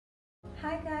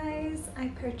Hi guys, I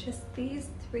purchased these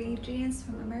 3 jeans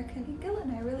from American Eagle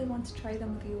and I really want to try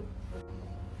them with you.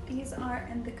 These are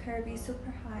in the curvy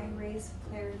super high raised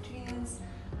flare jeans.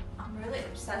 I'm really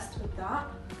obsessed with that.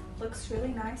 Looks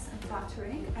really nice and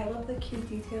flattering. I love the cute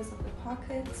details of the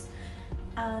pockets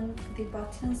and the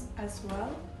buttons as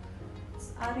well.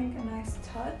 It's adding a nice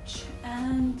touch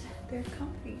and they're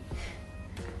comfy.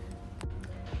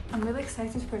 I'm really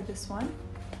excited for this one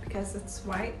because it's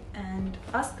white and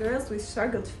us girls, we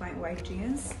struggle to find white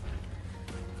jeans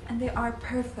and they are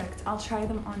perfect. I'll try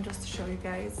them on just to show you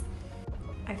guys.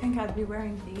 I think I'd be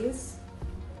wearing these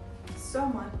so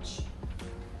much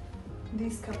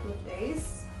these couple of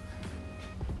days.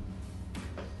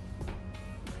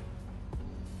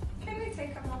 Can we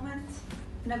take a moment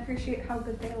and appreciate how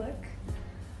good they look?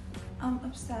 I'm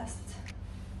obsessed.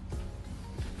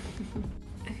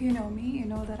 If you know me, you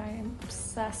know that I am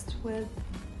obsessed with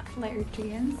flare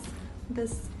jeans.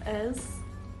 This is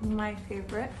my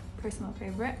favorite, personal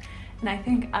favorite, and I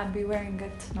think I'd be wearing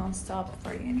it non-stop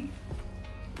for uni.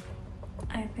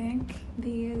 I think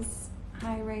these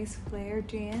high-rise flare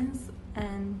jeans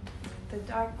and the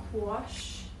dark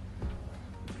wash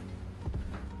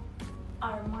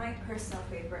are my personal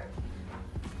favorite.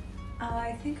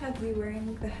 I think I'd be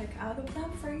wearing the heck out of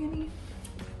them for uni.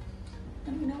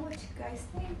 Let me know what you guys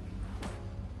think.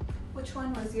 Which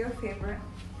one was your favorite?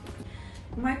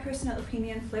 In my personal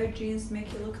opinion, flare jeans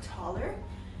make you look taller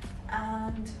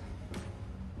and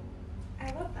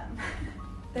I love them.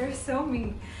 They're so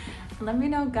me. Let me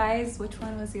know guys which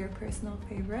one was your personal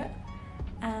favorite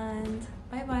and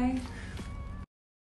bye bye.